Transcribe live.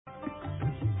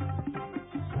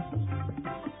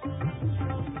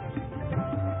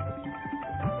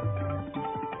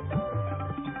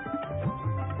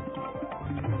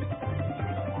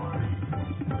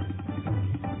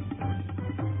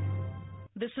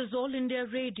is All India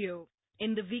Radio.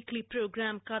 In the weekly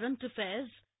program Current Affairs,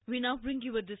 we now bring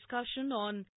you a discussion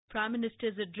on Prime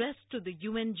Minister's address to the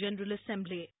UN General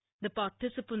Assembly. The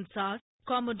participants are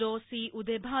Commodore C.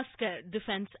 Uday Bhaskar,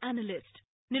 defense analyst.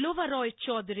 Nilova Roy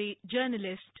Chaudhary,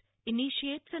 journalist,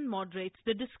 initiates and moderates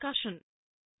the discussion.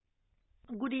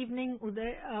 Good evening,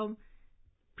 Uday.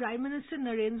 Prime Minister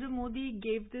Narendra Modi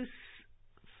gave this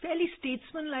fairly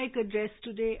statesmanlike address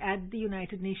today at the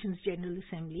United Nations General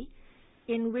Assembly,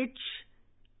 in which,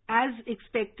 as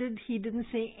expected, he didn't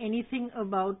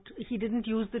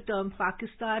use the term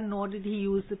Pakistan, nor did he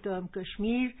use the term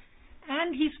Kashmir,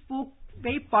 and he spoke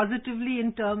very positively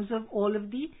in terms of all of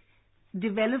the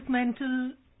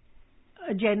developmental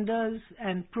agendas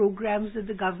and programs that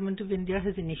the government of India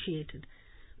has initiated.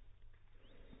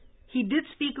 He did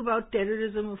speak about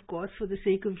terrorism, of course, for the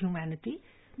sake of humanity,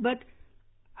 but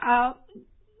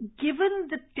given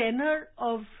the tenor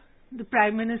of the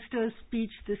Prime Minister's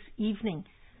speech this evening,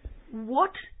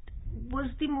 what was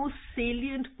the most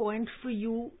salient point for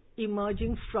you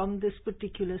emerging from this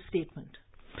particular statement?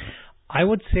 I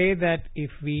would say that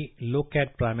if we look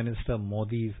at Prime Minister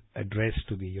Modi's address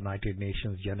to the United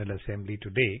Nations General Assembly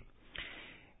today,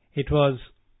 it was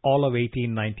all of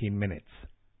 18-19 minutes.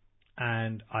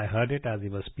 And I heard it as he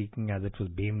was speaking, as it was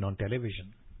beamed on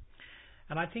television.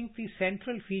 And I think the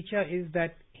central feature is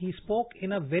that he spoke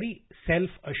in a very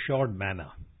self-assured manner.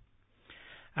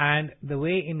 And the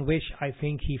way in which I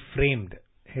think he framed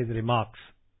his remarks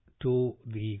to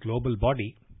the global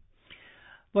body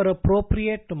were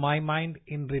appropriate to my mind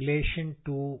in relation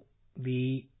to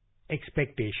the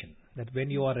expectation that when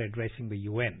you are addressing the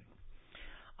UN,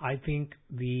 I think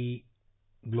the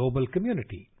global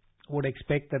community would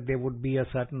expect that there would be a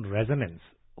certain resonance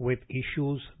with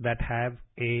issues that have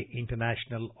a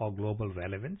international or global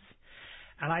relevance.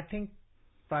 And I think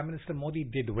Prime Minister Modi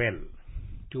did well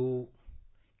to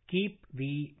keep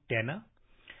the tenor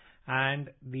and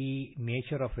the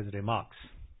nature of his remarks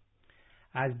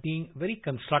as being very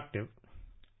constructive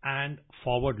and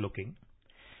forward-looking,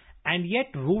 and yet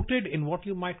rooted in what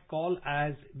you might call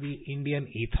as the Indian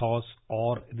ethos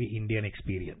or the Indian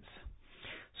experience.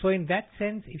 So in that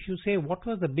sense, if you say what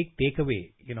was the big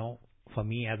takeaway, for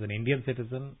me as an Indian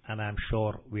citizen, and I'm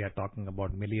sure we are talking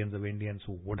about millions of Indians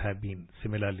who would have been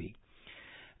similarly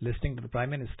listening to the Prime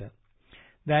Minister,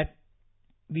 that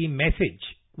the message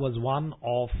was one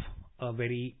of a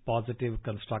very positive,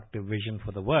 constructive vision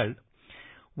for the world,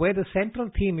 where the central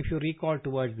theme, if you recall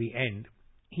towards the end,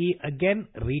 he again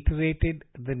reiterated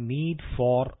the need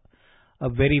for a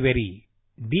very, very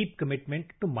deep commitment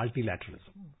to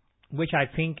multilateralism, which I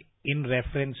think in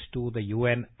reference to the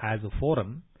UN as a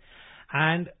forum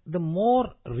and the more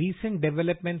recent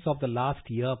developments of the last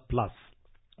year plus,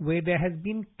 where there has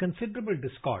been considerable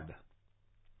discord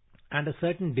and a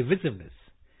certain divisiveness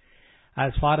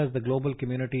as far as the global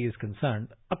community is concerned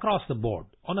across the board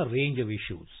on a range of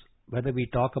issues, whether we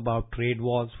talk about trade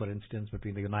wars, for instance,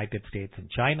 between the United States and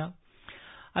China,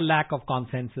 a lack of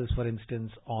consensus, for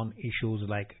instance, on issues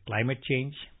like climate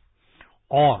change,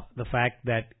 or the fact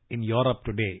that in Europe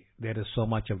today there is so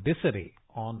much of disarray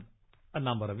on a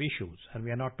number of issues, and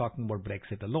we are not talking about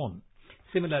Brexit alone.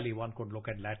 Similarly, one could look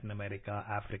at Latin America,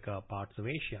 Africa, parts of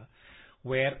Asia,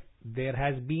 where there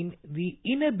has been the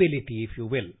inability, if you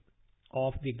will,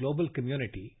 of the global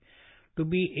community to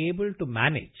be able to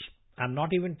manage. I'm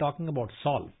not even talking about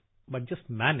solve, but just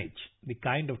manage the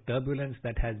kind of turbulence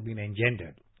that has been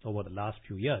engendered over the last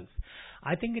few years.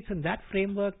 I think it's in that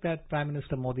framework that Prime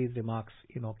Minister Modi's remarks,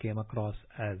 came across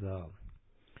as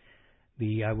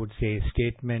I would say,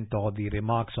 statement or the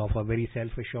remarks of a very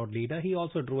self-assured leader. He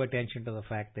also drew attention to the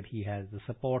fact that he has the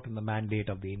support and the mandate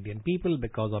of the Indian people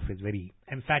because of his very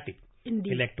emphatic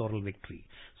electoral victory.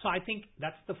 So I think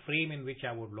that's the frame in which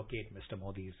I would locate Mr.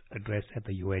 Modi's address at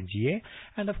the UNGA.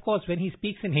 And of course, when he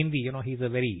speaks in Hindi, he's a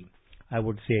very, I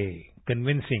would say,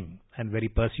 convincing and very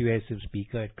persuasive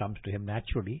speaker. It comes to him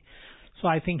naturally. So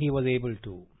I think he was able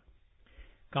to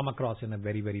come across in a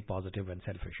very, very positive and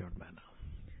self-assured manner.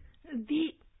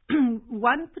 The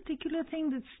one particular thing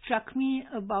that struck me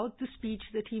about the speech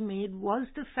that he made was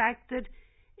the fact that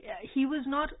he was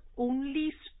not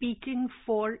only speaking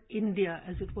for India,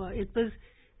 as it were. It was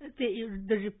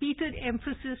the repeated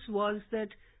emphasis was that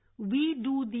we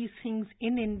do these things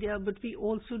in India, but we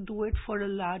also do it for a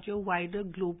larger, wider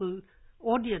global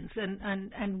audience,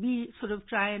 and we sort of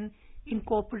try and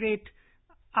incorporate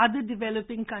other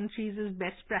developing countries as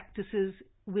best practices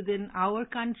within our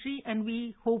country, and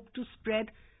we hope to spread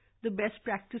the best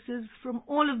practices from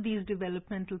all of these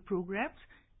developmental programs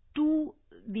to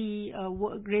the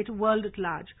greater world at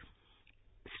large.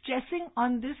 Stressing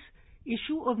on this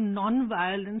issue of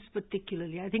non-violence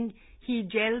particularly. I think he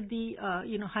gelled the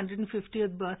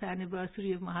 150th birth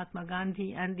anniversary of Mahatma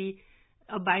Gandhi and the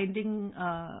abiding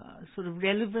sort of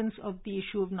relevance of the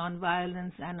issue of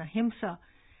non-violence and ahimsa,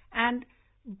 and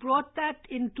brought that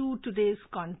into today's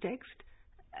context.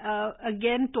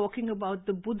 Again, talking about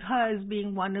the Buddha as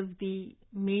being one of the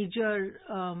major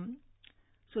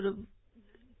sort of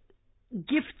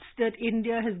gifts that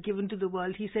India has given to the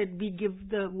world. He said, we give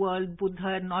the world Buddha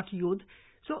and not Yudh.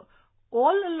 So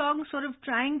all along sort of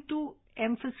trying to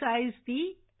emphasize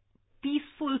the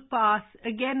peaceful path.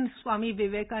 Again, Swami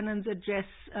Vivekananda's address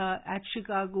at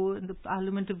Chicago in the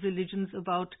Parliament of Religions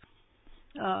about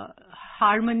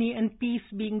harmony and peace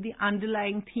being the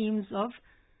underlying themes of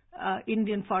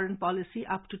Indian foreign policy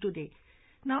up to today.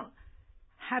 Now,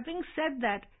 having said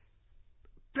that,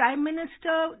 Prime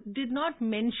Minister did not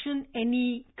mention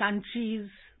any countries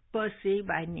per se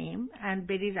by name, and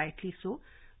very rightly so,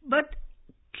 but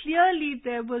clearly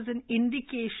there was an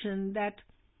indication that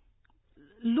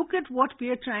look at what we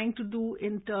are trying to do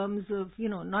in terms of,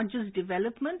 not just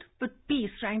development, but peace,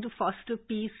 trying to foster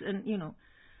peace and,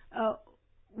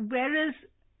 whereas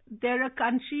there are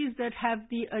countries that have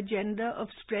the agenda of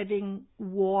spreading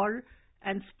war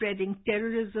and spreading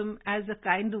terrorism as a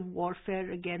kind of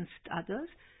warfare against others.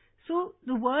 So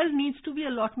the world needs to be a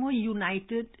lot more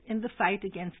united in the fight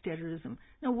against terrorism.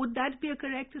 Now, would that be a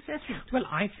correct assessment? Well,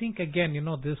 I think, again,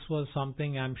 this was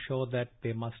something I'm sure that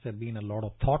there must have been a lot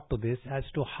of thought to this as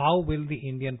to how will the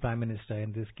Indian Prime Minister,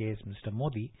 in this case Mr.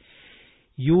 Modi,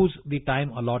 use the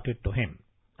time allotted to him.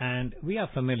 And we are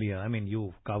familiar,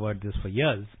 you've covered this for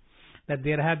years, that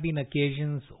there have been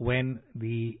occasions when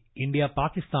the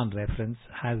India-Pakistan reference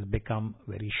has become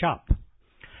very sharp.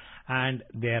 And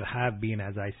there have been,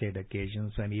 as I said,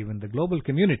 occasions when even the global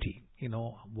community,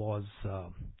 was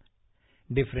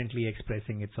differently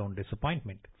expressing its own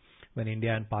disappointment when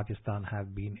India and Pakistan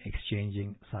have been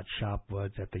exchanging such sharp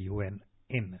words at the UN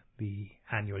in the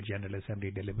annual General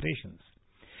Assembly deliberations.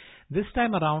 This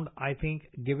time around, I think,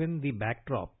 given the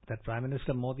backdrop that Prime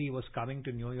Minister Modi was coming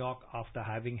to New York after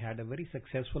having had a very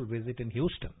successful visit in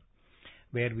Houston,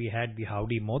 where we had the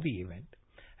Howdy Modi event,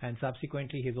 and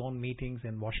subsequently his own meetings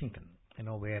in Washington,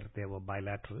 where there were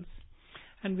bilaterals.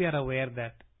 And we are aware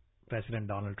that President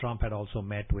Donald Trump had also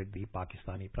met with the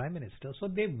Pakistani Prime Minister. So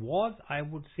there was, I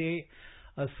would say,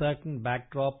 a certain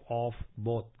backdrop of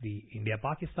both the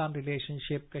India-Pakistan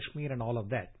relationship, Kashmir and all of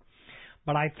that.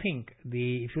 But I think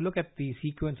if you look at the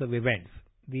sequence of events,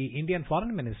 the Indian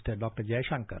Foreign Minister, Dr.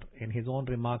 Jaishankar, in his own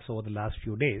remarks over the last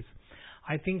few days,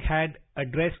 I think had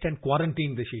addressed and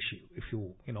quarantined this issue, if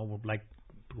you would like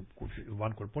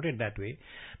one could put it that way,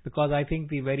 because I think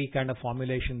the very kind of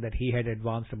formulation that he had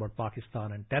advanced about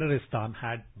Pakistan and terroristan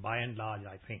had, by and large,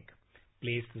 I think,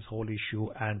 placed this whole issue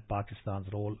and Pakistan's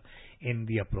role in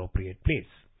the appropriate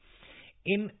place.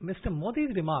 In Mr.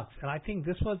 Modi's remarks, and I think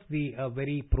this was a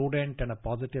very prudent and a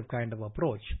positive kind of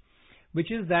approach,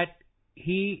 which is that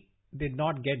he did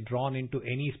not get drawn into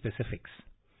any specifics.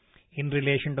 In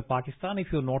relation to Pakistan, if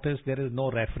you notice, there is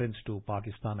no reference to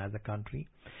Pakistan as a country.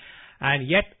 And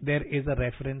yet there is a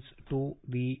reference to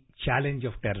the challenge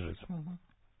of terrorism.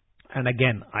 Mm-hmm. And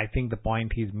again, I think the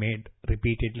point he's made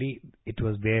repeatedly, it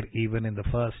was there even in the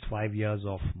first 5 years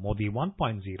of Modi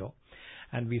 1.0.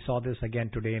 And we saw this again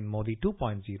today in Modi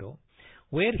 2.0,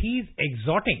 where he's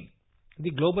exhorting the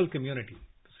global community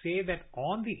to say that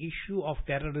on the issue of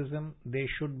terrorism, there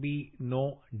should be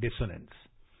no dissonance.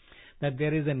 That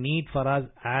there is a need for us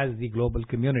as the global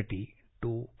community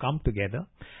to come together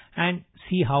and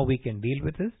see how we can deal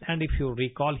with this. And if you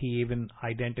recall, he even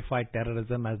identified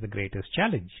terrorism as the greatest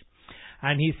challenge.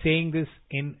 And he's saying this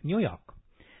in New York.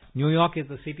 New York is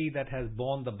the city that has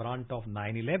borne the brunt of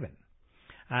 9/11.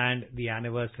 And the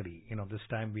anniversary, this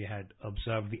time we had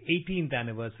observed the 18th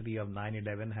anniversary of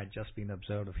 9/11 had just been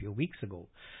observed a few weeks ago.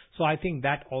 So I think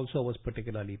that also was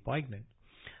particularly poignant.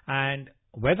 And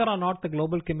whether or not the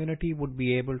global community would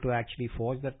be able to actually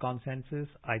forge that consensus,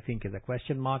 I think is a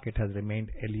question mark. It has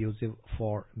remained elusive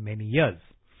for many years.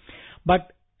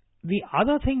 But the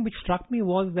other thing which struck me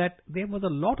was that there was a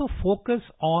lot of focus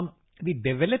on the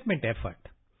development effort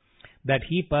that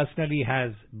he personally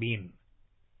has been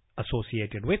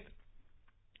associated with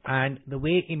and the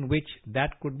way in which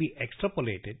that could be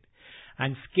extrapolated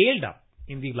and scaled up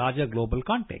in the larger global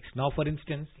context. Now, for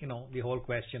instance, the whole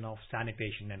question of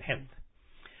sanitation and health.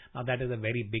 Now, that is a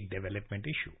very big development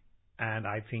issue. And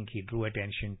I think he drew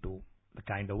attention to the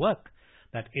kind of work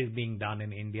that is being done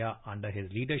in India under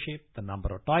his leadership, the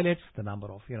number of toilets, the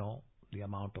number of, the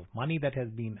amount of money that has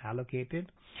been allocated.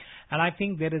 And I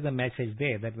think there is a message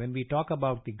there that when we talk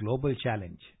about the global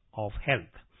challenge of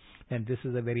health, then this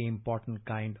is a very important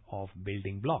kind of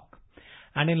building block.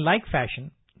 And in like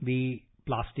fashion, the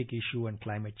plastic issue and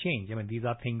climate change, I mean, these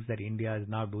are things that India is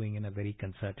now doing in a very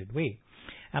concerted way.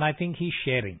 And I think he's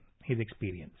sharing his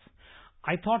experience.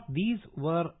 I thought these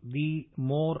were the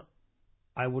more,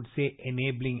 I would say,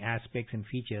 enabling aspects and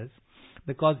features,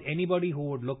 because anybody who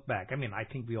would look back, I mean, I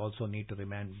think we also need to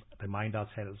remind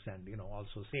ourselves and,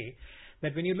 also say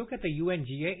that when you look at the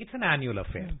UNGA, it's an annual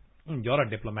affair. You're a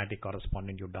diplomatic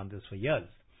correspondent. You've done this for years.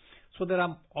 So there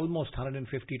are almost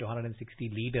 150 to 160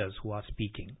 leaders who are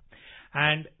speaking,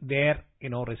 and their,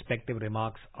 respective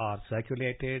remarks are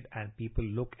circulated and people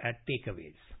look at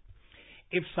takeaways.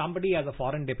 If somebody as a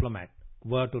foreign diplomat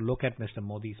were to look at Mr.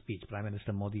 Modi's speech, Prime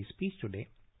Minister Modi's speech today,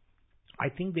 I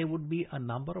think there would be a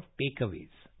number of takeaways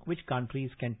which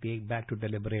countries can take back to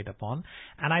deliberate upon.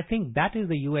 And I think that is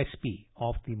the USP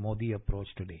of the Modi approach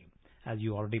today. As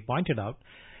you already pointed out,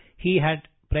 he had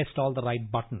pressed all the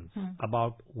right buttons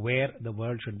about where the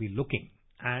world should be looking.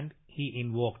 And he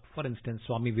invoked, for instance,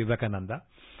 Swami Vivekananda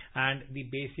and the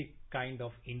basic kind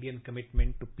of Indian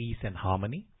commitment to peace and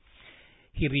harmony.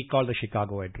 He recalled the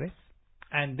Chicago Address.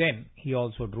 And then he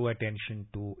also drew attention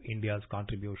to India's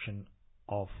contribution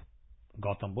of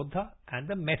Gautam Buddha and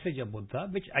the message of Buddha,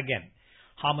 which again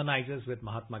harmonizes with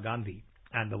Mahatma Gandhi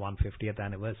and the 150th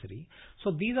anniversary.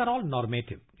 So these are all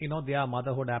normative. They are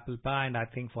motherhood apple pie, and I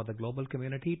think for the global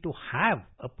community to have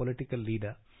a political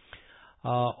leader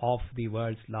of the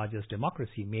world's largest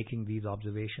democracy making these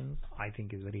observations, I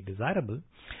think is very desirable.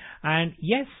 And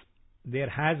yes, there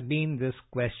has been this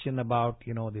question about,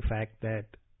 the fact that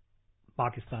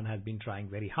Pakistan has been trying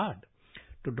very hard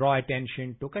to draw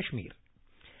attention to Kashmir.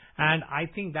 And I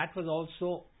think that was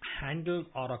also handled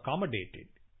or accommodated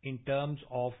in terms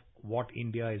of what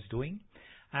India is doing,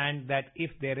 and that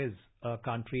if there is a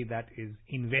country that is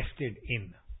invested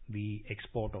in the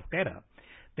export of terror,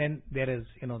 then there is,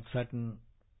 certain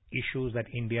issues that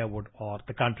India would, or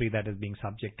the country that is being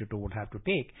subjected to, would have to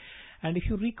take. And if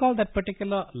you recall that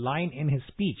particular line in his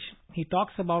speech, he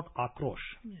talks about Akrosh.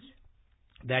 Yes.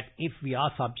 That if we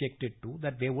are subjected to,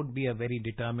 that there would be a very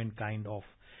determined kind of,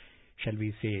 shall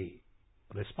we say,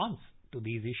 response to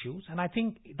these issues. And I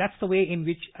think that's the way in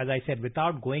which, as I said,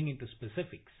 without going into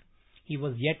specifics, he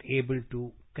was yet able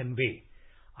to convey,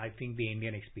 I think, the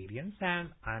Indian experience. And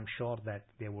I'm sure that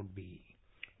there would be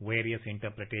various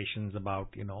interpretations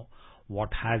about, what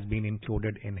has been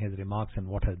included in his remarks and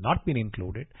what has not been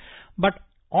included. But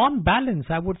on balance,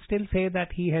 I would still say that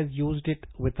he has used it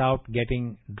without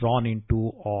getting drawn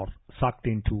into or sucked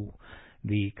into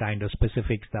the kind of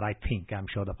specifics that I'm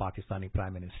sure the Pakistani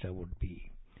Prime Minister would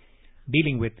be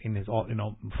dealing with in his,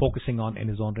 focusing on in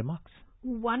his own remarks.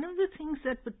 One of the things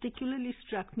that particularly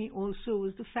struck me also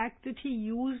was the fact that he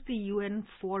used the UN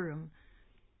forum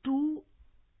to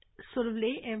sort of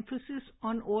lay emphasis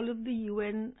on all of the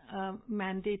UN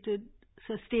mandated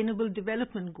sustainable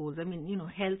development goals. I mean,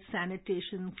 health,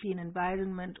 sanitation, clean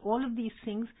environment, all of these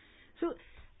things. So,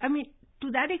 I mean,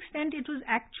 to that extent, it was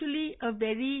actually a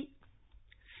very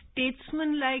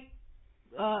statesman-like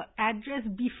address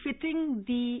befitting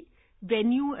the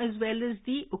venue as well as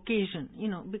the occasion,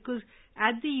 because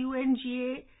at the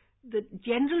UNGA, the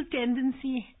general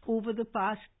tendency over the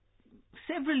past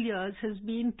several years has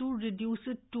been to reduce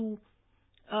it to,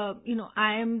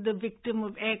 I am the victim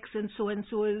of X and so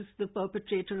is the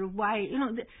perpetrator of Y.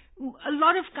 A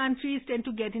lot of countries tend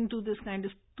to get into this kind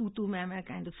of tutu mama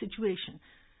kind of situation.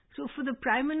 So for the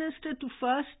Prime Minister to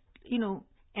first,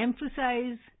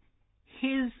 emphasize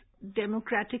his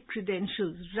democratic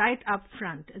credentials right up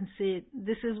front and say,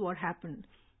 this is what happened,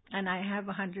 and I have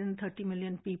 130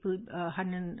 million people,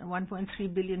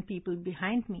 1.3 billion people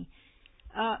behind me,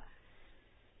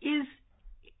 is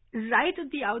right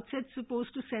at the outset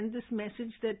supposed to send this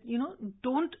message that,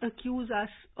 don't accuse us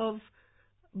of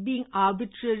being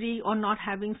arbitrary or not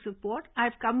having support.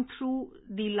 I've come through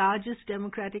the largest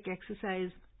democratic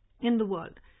exercise in the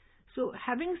world. So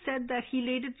having said that, he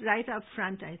laid it right up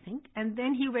front, I think, and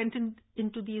then he went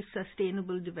into these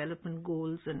sustainable development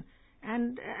goals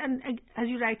and as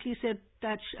you rightly said,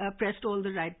 pressed all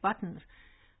the right buttons.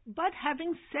 But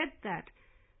having said that,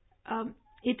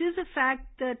 it is a fact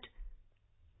that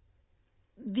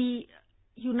the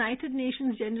United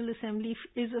Nations General Assembly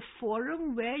is a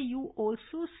forum where you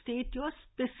also state your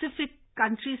specific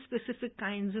country-specific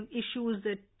kinds of issues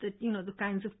that the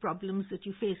kinds of problems that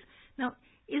you face. Now,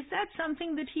 is that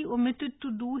something that he omitted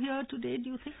to do here today, do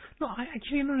you think? No,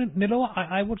 Nilo,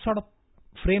 I would sort of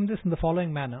frame this in the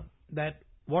following manner, that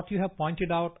what you have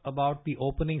pointed out about the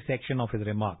opening section of his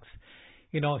remarks,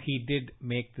 he did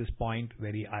make this point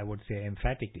very, I would say,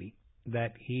 emphatically,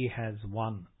 that he has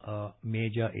won a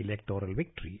major electoral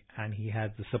victory and he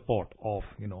has the support of,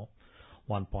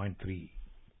 1.3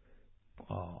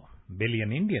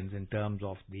 billion Indians in terms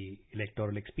of the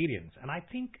electoral experience. And I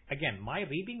think, again, my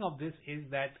reading of this is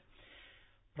that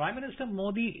Prime Minister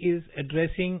Modi is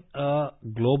addressing a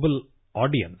global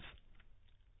audience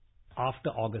after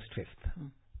August 5th.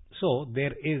 So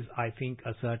there is, I think,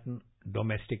 a certain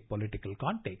domestic political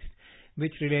context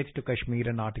which relates to Kashmir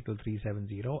and Article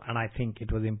 370, and I think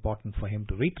it was important for him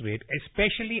to reiterate,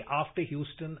 especially after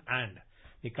Houston and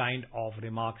the kind of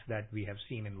remarks that we have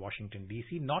seen in Washington,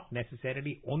 D.C., not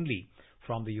necessarily only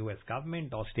from the U.S.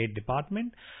 government or State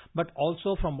Department, but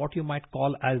also from what you might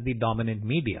call as the dominant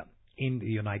media in the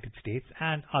United States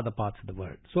and other parts of the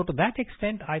world. So to that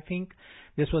extent, I think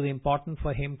this was important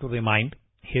for him to remind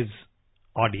his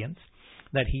audience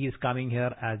that he is coming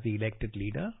here as the elected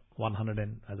leader,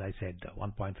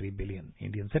 1.3 billion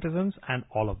Indian citizens and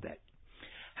all of that.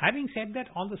 Having said that,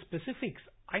 on the specifics,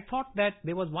 I thought that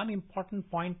there was one important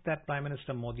point that Prime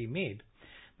Minister Modi made,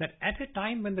 that at a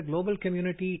time when the global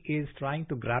community is trying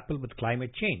to grapple with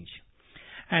climate change,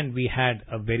 and we had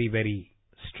a very, very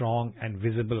strong and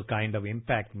visible kind of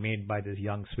impact made by this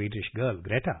young Swedish girl,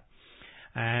 Greta,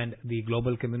 and the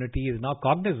global community is now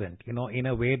cognizant, in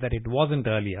a way that it wasn't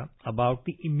earlier, about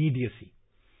the immediacy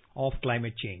of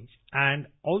climate change, and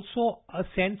also a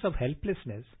sense of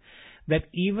helplessness that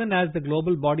even as the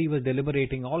global body was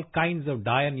deliberating, all kinds of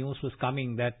dire news was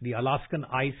coming that the Alaskan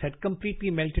ice had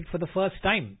completely melted for the first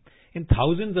time in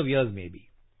thousands of years maybe.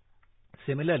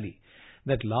 Similarly,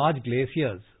 that large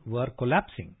glaciers were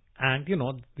collapsing, and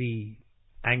the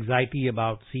anxiety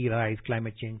about sea rise,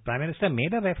 climate change. Prime Minister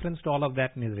made a reference to all of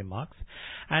that in his remarks,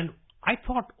 and I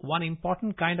thought one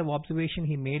important kind of observation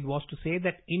he made was to say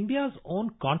that India's own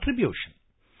contribution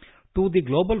to the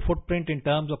global footprint in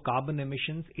terms of carbon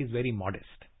emissions is very modest.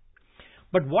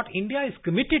 But what India is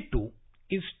committed to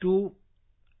is to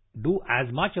do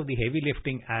as much of the heavy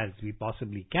lifting as we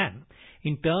possibly can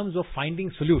in terms of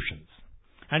finding solutions.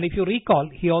 And if you recall,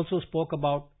 he also spoke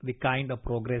about the kind of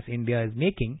progress India is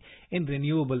making in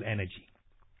renewable energy.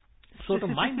 So to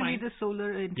my mind, the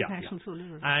solar, international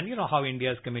solar. And how India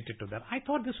is committed to that. I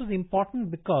thought this was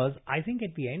important because I think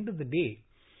at the end of the day,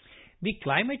 the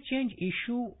climate change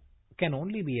issue can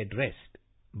only be addressed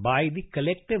by the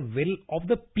collective will of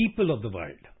the people of the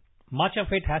world. Much of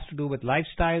it has to do with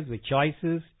lifestyles, with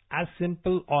choices, as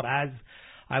simple or as,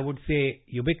 I would say,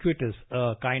 ubiquitous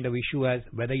kind of issue as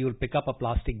whether you'll pick up a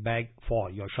plastic bag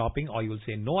for your shopping or you'll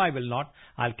say, no, I will not.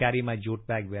 I'll carry my jute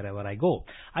bag wherever I go.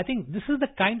 I think this is the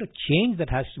kind of change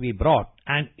that has to be brought.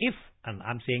 And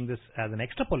I'm saying this as an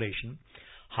extrapolation,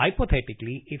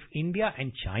 hypothetically, if India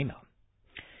and China,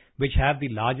 which have the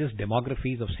largest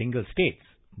demographies of single states,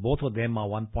 both of them are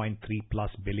 1.3 plus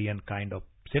billion kind of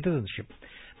citizenship,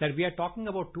 that we are talking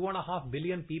about 2.5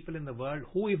 billion people in the world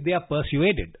who, if they are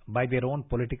persuaded by their own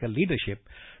political leadership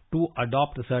to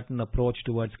adopt a certain approach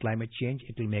towards climate change,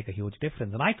 it will make a huge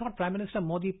difference. And I thought Prime Minister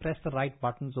Modi pressed the right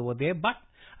buttons over there. But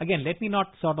again, let me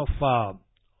not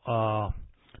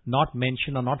not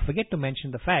mention or not forget to mention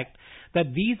the fact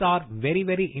that these are very,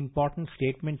 very important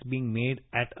statements being made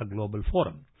at a global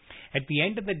forum. At the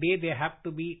end of the day, they have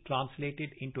to be translated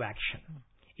into action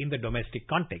in the domestic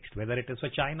context, whether it is for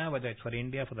China, whether it's for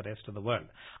India, for the rest of the world.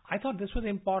 I thought this was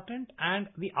important. And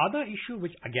the other issue,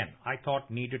 which again I thought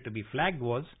needed to be flagged,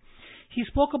 was he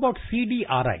spoke about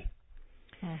CDRI.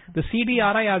 The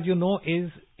CDRI, as you know, is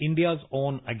India's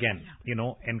own, again,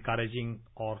 encouraging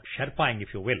or sherping,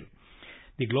 if you will,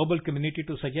 the global community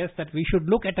to suggest that we should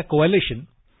look at a coalition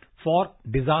for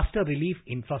disaster relief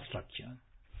infrastructure.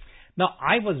 Now,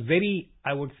 I was very,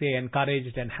 I would say,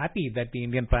 encouraged and happy that the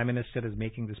Indian Prime Minister is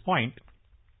making this point,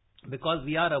 because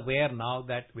we are aware now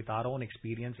that with our own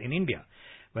experience in India,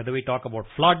 whether we talk about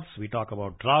floods, we talk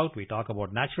about drought, we talk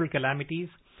about natural calamities,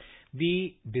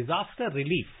 the disaster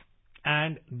relief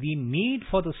and the need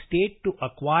for the state to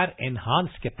acquire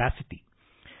enhanced capacity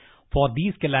for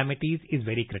these calamities is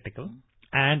very critical.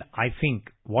 And I think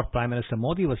what Prime Minister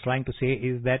Modi was trying to say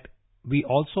is that we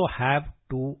also have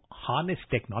to harness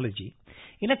technology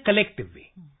in a collective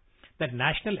way. That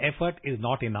national effort is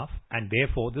not enough, and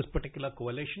therefore this particular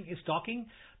coalition is talking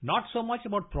not so much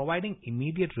about providing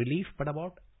immediate relief, but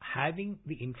about having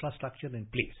the infrastructure in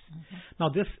place. Now,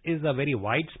 this is a very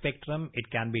wide spectrum. It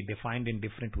can be defined in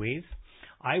different ways.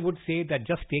 I would say that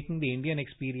just taking the Indian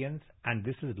experience, and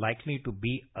this is likely to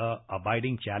be an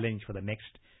abiding challenge for the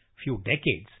next few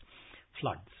decades,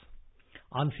 floods.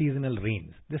 unseasonal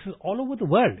rains. This is all over the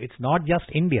world. It's not just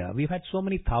India. We've had so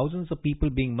many thousands of people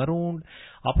being marooned,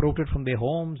 uprooted from their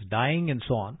homes, dying and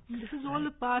so on. This is all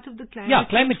a part of the climate change. Yeah,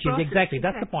 climate change, process. exactly.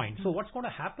 That's the point. So what's going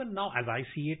to happen now, as I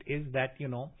see it, is that,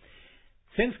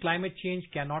 since climate change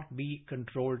cannot be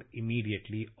controlled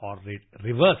immediately or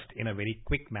reversed in a very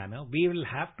quick manner, we will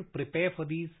have to prepare for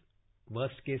these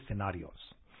worst case scenarios.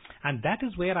 And that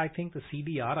is where I think the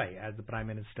CDRI, as the Prime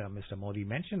Minister, Mr. Modi,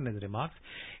 mentioned in his remarks,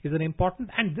 is an important,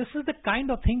 and this is the kind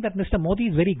of thing that Mr. Modi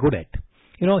is very good at.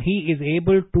 He is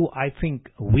able to, I think,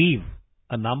 weave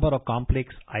a number of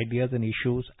complex ideas and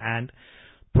issues and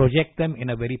project them in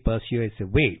a very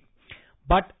persuasive way.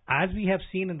 But as we have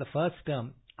seen in the first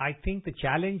term, I think the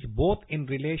challenge both in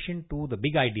relation to the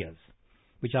big ideas,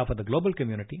 which are for the global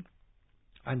community,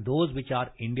 and those which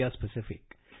are India specific,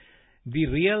 the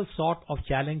real sort of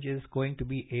challenge is going to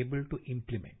be able to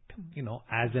implement,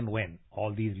 as and when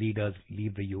all these leaders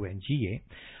leave the UNGA.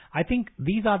 I think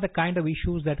these are the kind of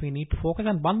issues that we need to focus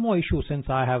on. One more issue, since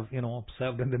I have,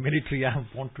 served in the military, I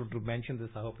wanted to mention this.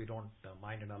 I hope you don't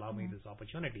mind and allow me this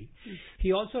opportunity.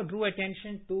 He also drew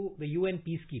attention to the UN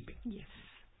peacekeeping. Yes.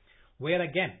 Where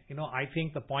again, I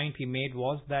think the point he made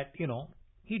was that,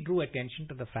 he drew attention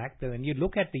to the fact that when you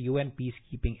look at the UN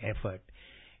peacekeeping effort,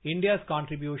 India's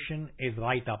contribution is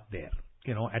right up there,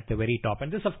 at the very top.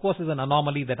 And this, of course, is an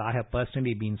anomaly that I have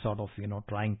personally been sort of,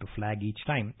 trying to flag each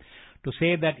time, to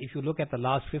say that if you look at the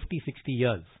last 50, 60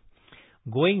 years,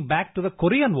 going back to the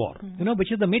Korean War,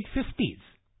 which is the mid-50s,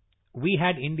 we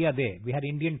had India there. We had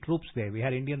Indian troops there. We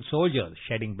had Indian soldiers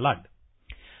shedding blood.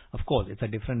 Of course, it's a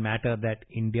different matter that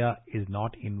India is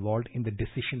not involved in the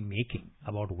decision making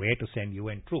about where to send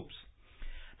UN troops.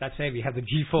 That's why we have the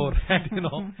G4, and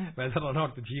whether or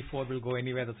not the G4 will go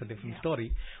anywhere, that's a different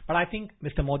story. But I think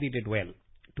Mr. Modi did well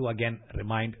to again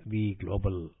remind the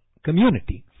global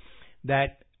community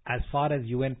that as far as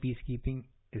UN peacekeeping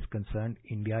is concerned,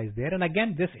 India is there. And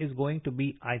again, this is going to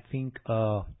be, I think,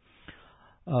 a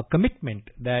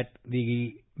commitment that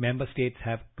the member states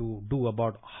have to do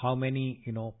about how many,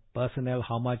 personnel,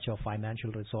 how much of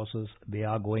financial resources they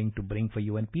are going to bring for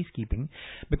UN peacekeeping.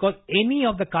 Because any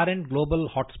of the current global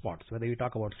hotspots, whether you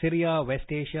talk about Syria, West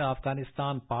Asia,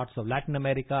 Afghanistan, parts of Latin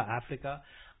America, Africa,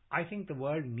 I think the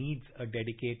world needs a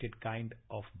dedicated kind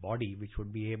of body which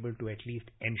would be able to at least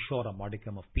ensure a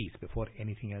modicum of peace before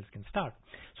anything else can start.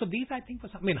 So these, I think,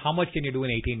 how much can you do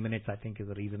in 18 minutes, I think, is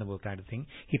a reasonable kind of thing.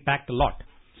 He packed a lot.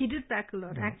 He did pack a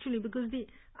lot, actually, because the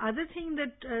other thing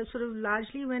that sort of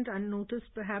largely went unnoticed,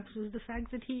 perhaps, was the fact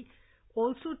that he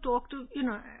also talked to,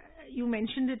 you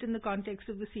mentioned it in the context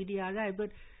of the CDRI, but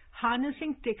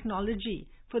harnessing technology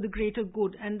for the greater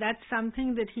good. And that's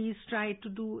something that he's tried to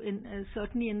do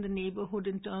certainly in the neighborhood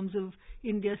in terms of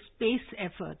India's space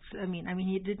efforts. I mean,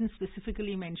 he didn't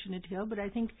specifically mention it here, but I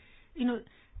think,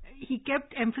 he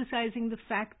kept emphasizing the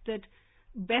fact that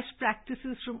best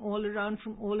practices from all around,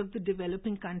 from all of the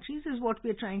developing countries, is what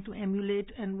we're trying to emulate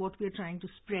and what we're trying to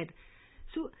spread.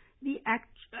 So he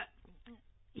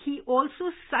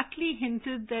also subtly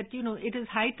hinted that, it is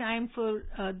high time for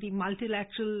the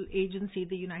multilateral agency,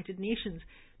 the United Nations,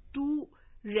 to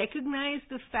recognize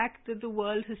the fact that the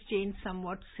world has changed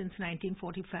somewhat since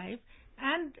 1945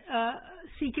 and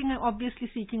obviously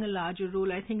seeking a larger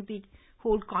role. I think the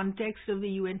whole context of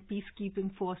the UN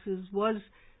peacekeeping forces was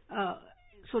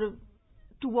sort of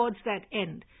towards that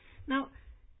end. Now,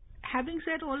 having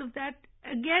said all of that,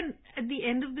 again, at the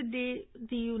end of the day,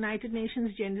 the United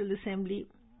Nations General Assembly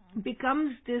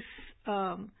becomes this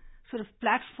sort of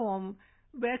platform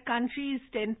where countries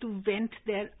tend to vent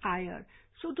their ire.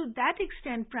 So to that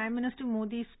extent, Prime Minister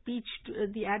Modi's speech,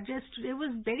 the address today,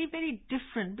 was very, very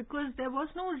different because there was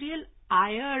no real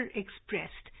ire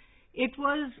expressed. It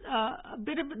was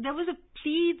there was a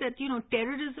plea that,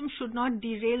 terrorism should not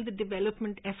derail the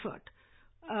development effort.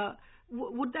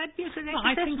 Would that be a correct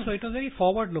assessment? I think so. It was very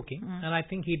forward-looking, and I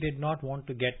think he did not want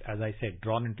to get, as I said,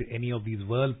 drawn into any of these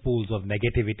whirlpools of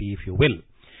negativity, if you will.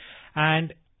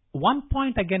 And one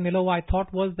point, again, I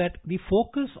thought was that the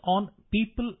focus on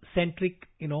people-centric,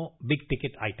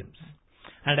 big-ticket items.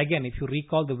 And again, if you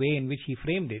recall the way in which he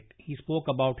framed it, he spoke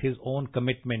about his own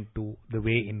commitment to the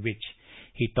way in which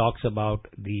he talks about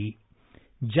the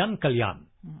Jan Kalyan,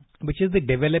 which is the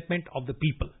development of the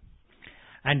people.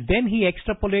 And then he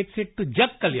extrapolates it to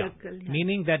Jag Kalyan,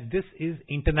 meaning that this is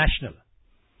international.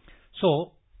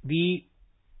 So the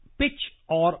pitch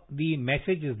or the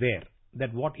message is there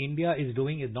that what India is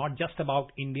doing is not just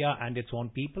about India and its own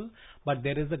people, but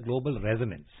there is a global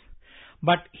resonance.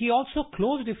 But he also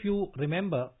closed, if you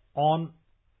remember, on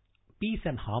peace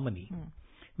and harmony,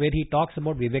 where he talks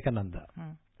about Vivekananda,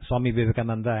 Swami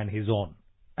Vivekananda, and his own,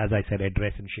 as I said,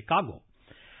 address in Chicago.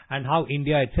 and how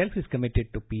India itself is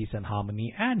committed to peace and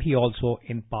harmony. And he also,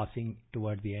 in passing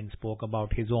toward the end, spoke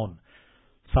about his own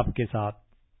Sabke Saath,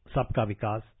 Sabka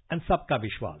Vikas, and Sabka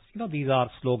Vishwas. These are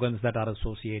slogans that are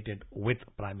associated with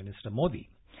Prime Minister Modi.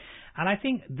 And I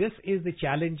think this is the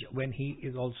challenge when he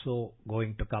is also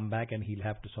going to come back, and he'll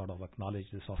have to sort of acknowledge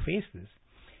this or face this,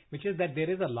 which is that there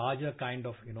is a larger kind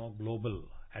of, global,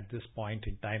 at this point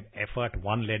in time, effort,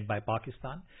 one led by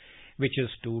Pakistan, which is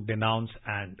to denounce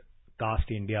and cast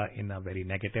India in a very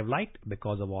negative light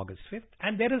because of August 5th.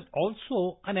 And there is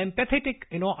also an empathetic,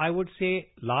 I would say,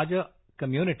 larger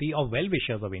community of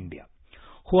well-wishers of India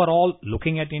who are all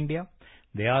looking at India.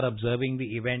 They are observing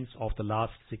the events of the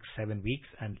last 6-7 weeks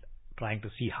and trying to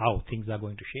see how things are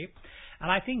going to shape.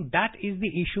 And I think that is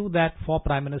the issue that for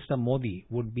Prime Minister Modi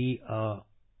would be a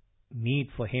need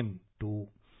for him to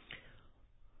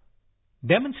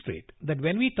demonstrate that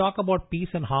when we talk about peace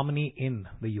and harmony in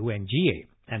the UNGA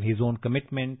and his own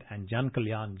commitment and Jan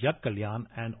Kalyan, Jag Kalyan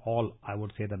and all, I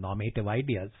would say, the normative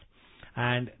ideas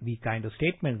and the kind of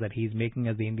statements that he's making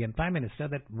as the Indian Prime Minister,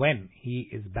 that when he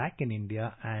is back in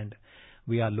India and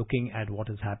we are looking at what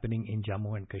is happening in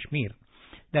Jammu and Kashmir,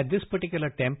 that this particular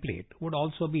template would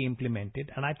also be implemented.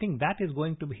 And I think that is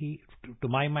going to be, to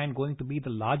my mind, going to be the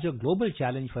larger global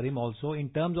challenge for him also in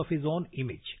terms of his own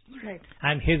image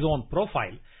and his own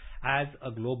profile as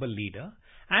a global leader.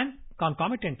 And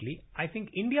concomitantly, I think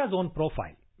India's own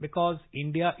profile, because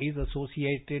India is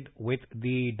associated with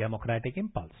the democratic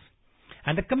impulse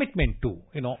and the commitment to,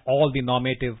 all the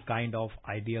normative kind of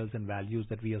ideals and values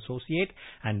that we associate.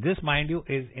 And this, mind you,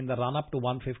 is in the run-up to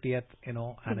 150th,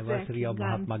 anniversary of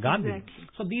Mahatma Gandhi. Exactly.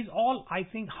 So these all, I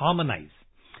think, harmonize.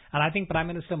 And I think Prime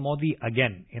Minister Modi,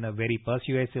 again, in a very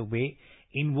persuasive way,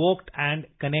 invoked and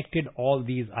connected all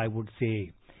these, I would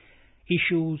say,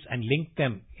 issues and linked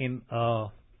them in a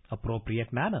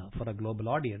appropriate manner for a global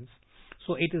audience.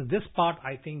 So it is this part,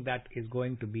 I think, that is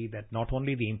going to be that not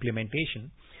only the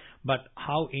implementation, but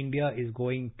how India is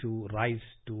going to rise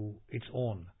to its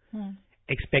own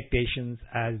expectations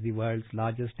as the world's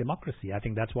largest democracy. I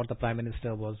think that's what the Prime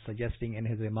Minister was suggesting in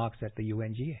his remarks at the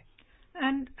UNGA.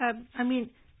 And,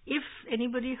 if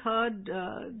anybody heard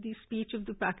the speech of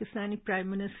the Pakistani Prime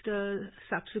Minister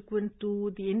subsequent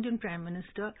to the Indian Prime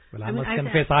Minister... Well, I must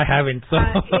confess I haven't. So.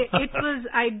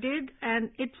 I did,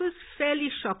 and it was fairly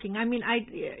shocking.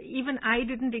 Even I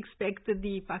didn't expect that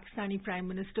the Pakistani Prime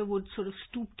Minister would sort of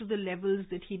stoop to the levels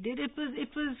that he did. It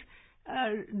was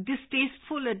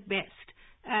distasteful at best.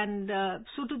 And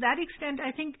so to that extent,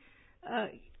 I think...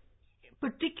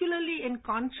 particularly in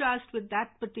contrast with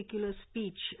that particular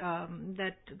speech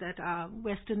that our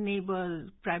Western neighbor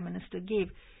Prime Minister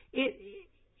gave,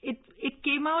 it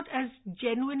came out as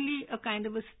genuinely a kind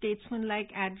of a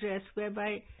statesman-like address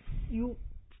whereby you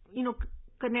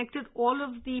connected all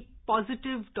of the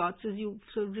positive dots, as you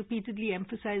so repeatedly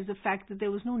emphasized the fact that there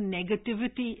was no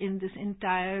negativity in this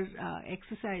entire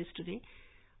exercise today.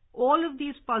 All of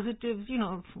these positives,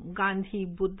 Gandhi,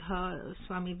 Buddha,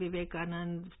 Swami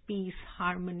Vivekananda, peace,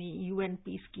 harmony, UN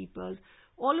peacekeepers,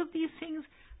 all of these things,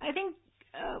 I think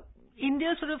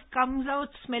India sort of comes out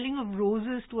smelling of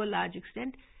roses to a large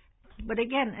extent. But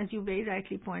again, as you very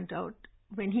rightly point out,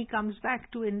 when he comes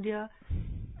back to India,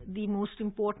 the most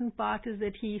important part is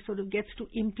that he sort of gets to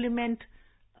implement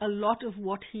a lot of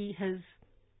what he has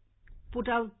put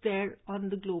out there on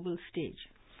the global stage.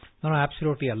 No,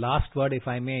 absolutely. A last word, if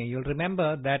I may. You'll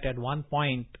remember that at one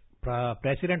point,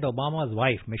 President Obama's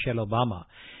wife, Michelle Obama,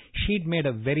 she'd made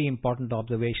a very important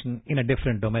observation in a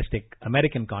different domestic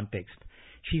American context.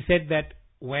 She said that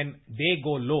when they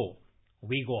go low,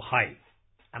 we go high.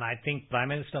 And I think Prime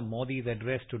Minister Modi's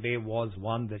address today was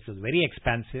one that was very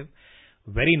expansive,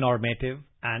 very normative,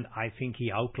 and I think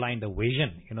he outlined a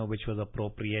vision, which was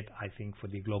appropriate, I think, for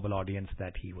the global audience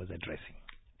that he was addressing.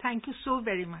 Thank you so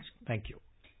very much. Thank you.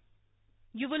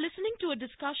 You were listening to a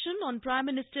discussion on Prime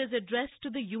Minister's address to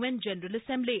the UN General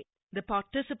Assembly. The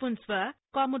participants were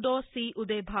Commodore C.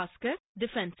 Uday Bhaskar,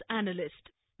 Defence Analyst.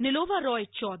 Nilova Roy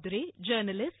Chaudhary,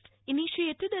 Journalist,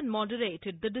 initiated and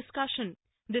moderated the discussion.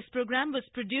 This program was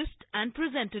produced and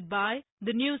presented by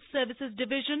the News Services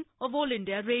Division of All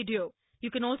India Radio.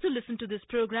 You can also listen to this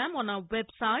program on our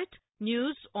website,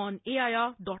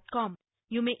 newsonair.com.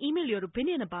 You may email your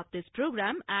opinion about this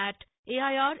program at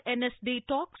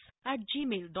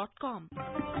airnsdtalks@gmail.com.